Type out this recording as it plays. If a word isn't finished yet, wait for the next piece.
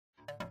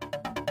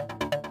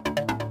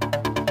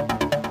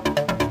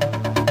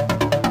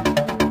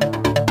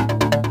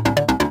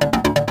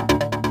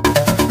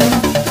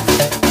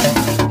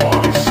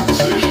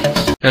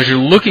As you're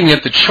looking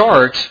at the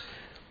chart,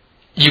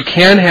 you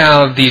can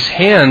have these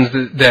hands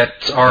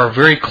that are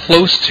very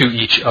close to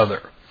each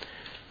other.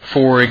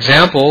 For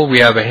example, we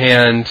have a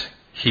hand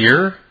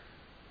here,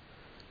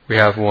 we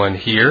have one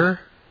here,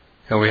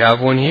 and we have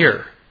one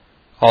here.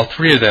 All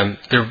three of them,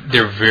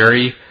 they're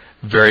very,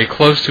 very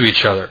close to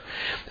each other.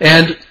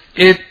 And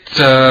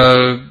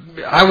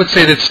I would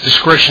say that's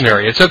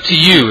discretionary. It's up to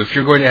you if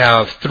you're going to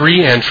have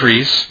 3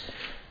 entries,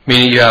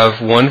 meaning you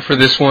have one for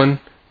this one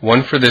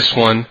for this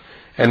one,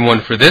 and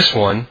one for this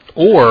one,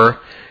 or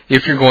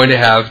if you're going to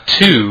have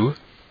 2,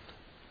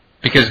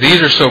 because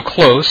these are so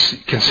close,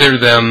 consider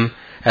them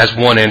as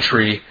one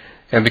entry,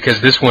 and because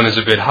this one is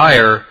a bit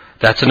higher,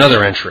 that's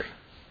another entry.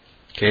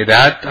 Okay,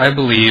 that, I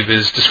believe,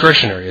 is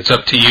discretionary. It's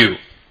up to you.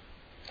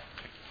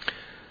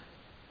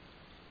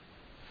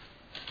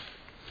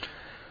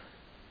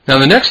 Now,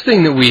 the next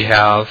thing that we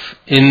have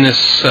in this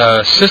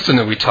system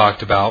that we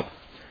talked about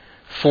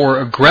for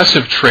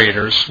aggressive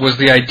traders was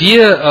the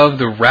idea of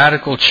the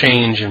radical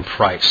change in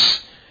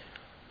price.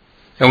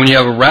 And when you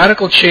have a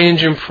radical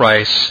change in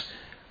price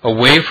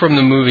away from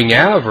the moving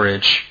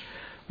average,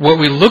 what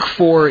we look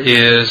for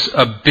is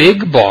a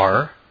big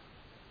bar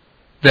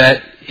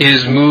that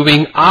is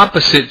moving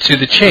opposite to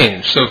the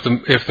change. So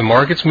if the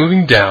market's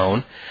moving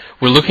down,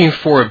 we're looking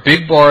for a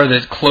big bar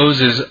that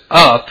closes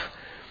up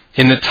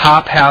in the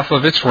top half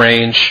of its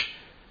range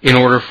in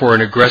order for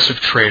an aggressive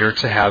trader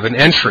to have an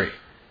entry.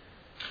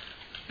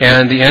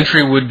 And the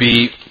entry would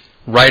be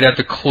right at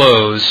the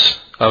close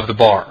of the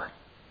bar.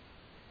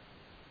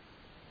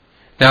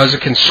 Now, as a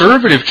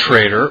conservative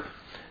trader,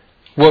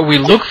 what we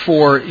look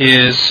for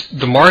is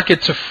the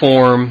market to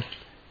form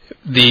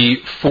the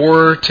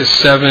 4 to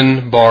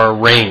 7 bar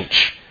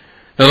range.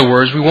 In other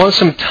words, we want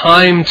some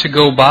time to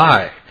go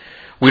by.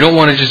 We don't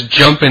want to just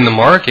jump in the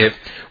market.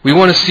 We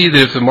want to see that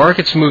if the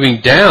market's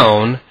moving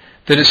down,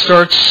 that it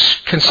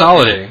starts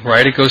consolidating,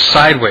 right? It goes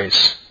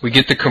sideways. We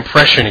get the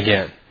compression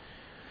again.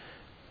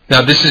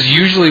 Now, this is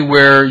usually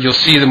where you'll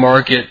see the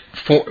market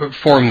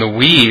form the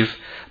weave,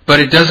 but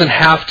it doesn't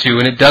have to,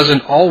 and it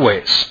doesn't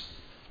always.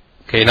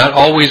 Okay, not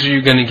always are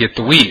you going to get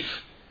the weave.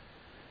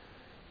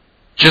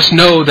 Just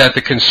know that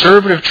the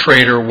conservative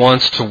trader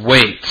wants to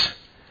wait,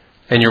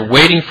 and you're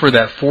waiting for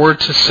that 4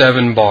 to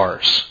 7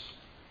 bars.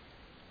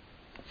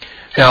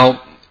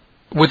 Now,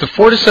 with the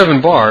 4 to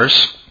 7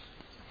 bars,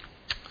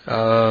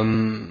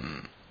 here's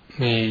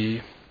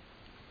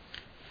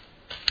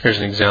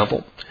an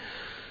example.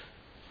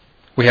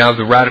 We have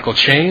the radical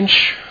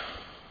change.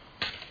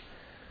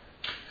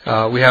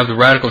 We have the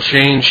radical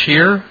change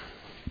here,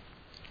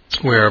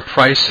 where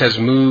price has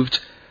moved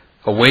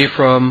away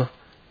from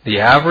the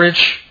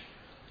average,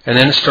 and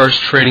then it starts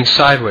trading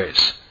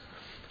sideways.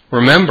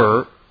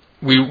 Remember,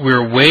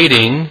 we're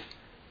waiting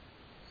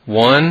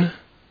 1,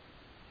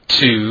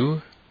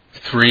 2,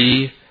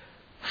 3,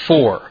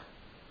 4.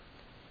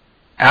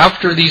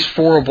 After these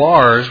 4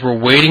 bars, we're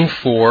waiting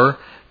for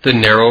the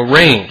narrow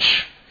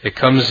range. It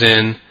comes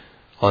in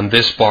on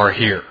this bar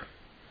here.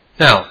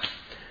 Now,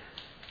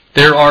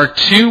 there are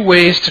 2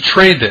 ways to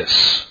trade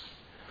this.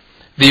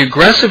 The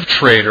aggressive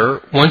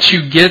trader, once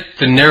you get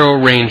the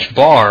narrow range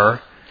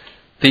bar,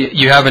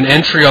 you have an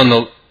entry on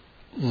the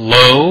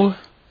low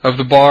of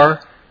the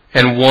bar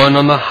and one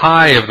on the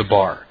high of the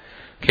bar.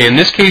 Okay, in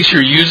this case,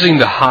 you're using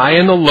the high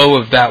and the low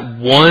of that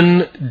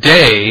one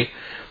day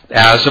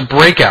as a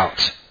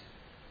breakout.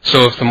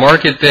 So if the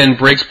market then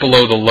breaks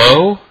below the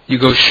low, you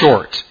go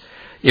short.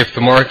 If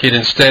the market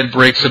instead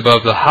breaks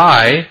above the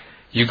high,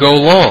 you go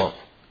long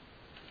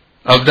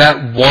of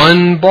that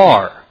one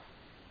bar.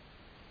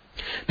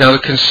 Now, the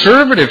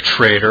conservative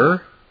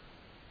trader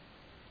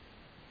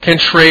can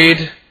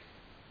trade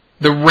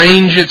the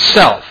range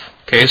itself.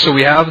 Okay, so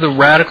we have the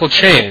radical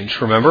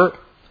change, remember,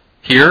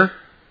 here.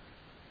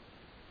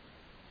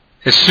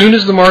 As soon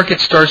as the market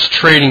starts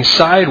trading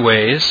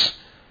sideways,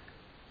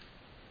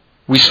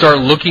 we start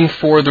looking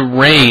for the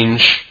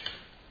range,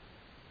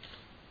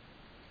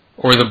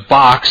 or the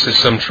box, as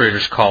some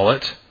traders call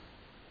it,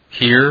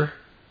 here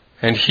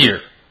and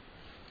here.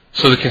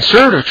 So the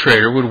conservative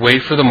trader would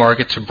wait for the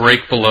market to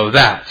break below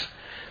that.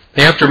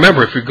 You have to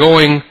remember, if you're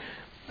going,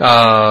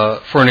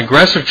 for an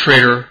aggressive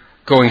trader,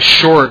 going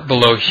short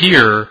below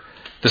here,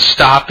 the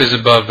stop is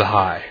above the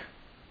high.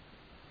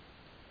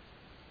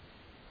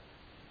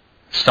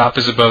 Stop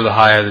is above the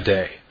high of the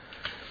day.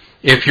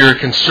 If you're a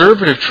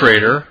conservative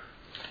trader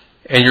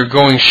and you're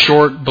going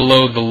short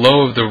below the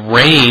low of the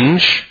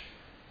range,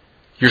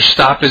 your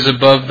stop is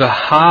above the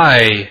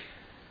high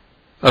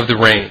of the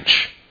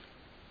range.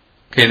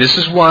 Okay, this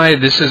is why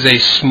this is a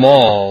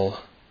small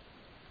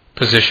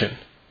position.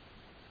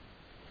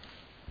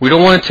 We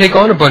don't want to take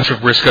on a bunch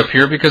of risk up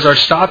here because our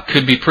stop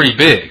could be pretty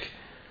big.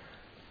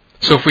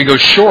 So if we go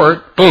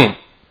short, boom.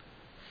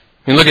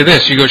 I mean, look at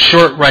this. You go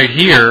short right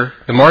here,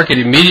 the market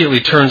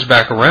immediately turns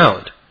back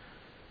around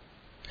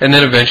and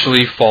then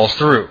eventually falls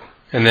through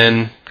and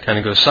then kind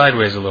of goes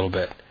sideways a little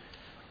bit.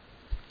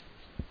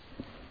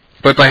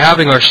 But by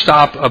having our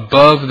stop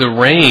above the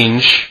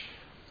range,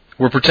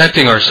 we're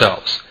protecting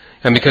ourselves.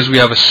 And because we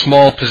have a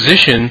small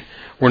position,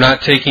 we're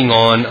not taking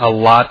on a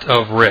lot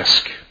of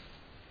risk.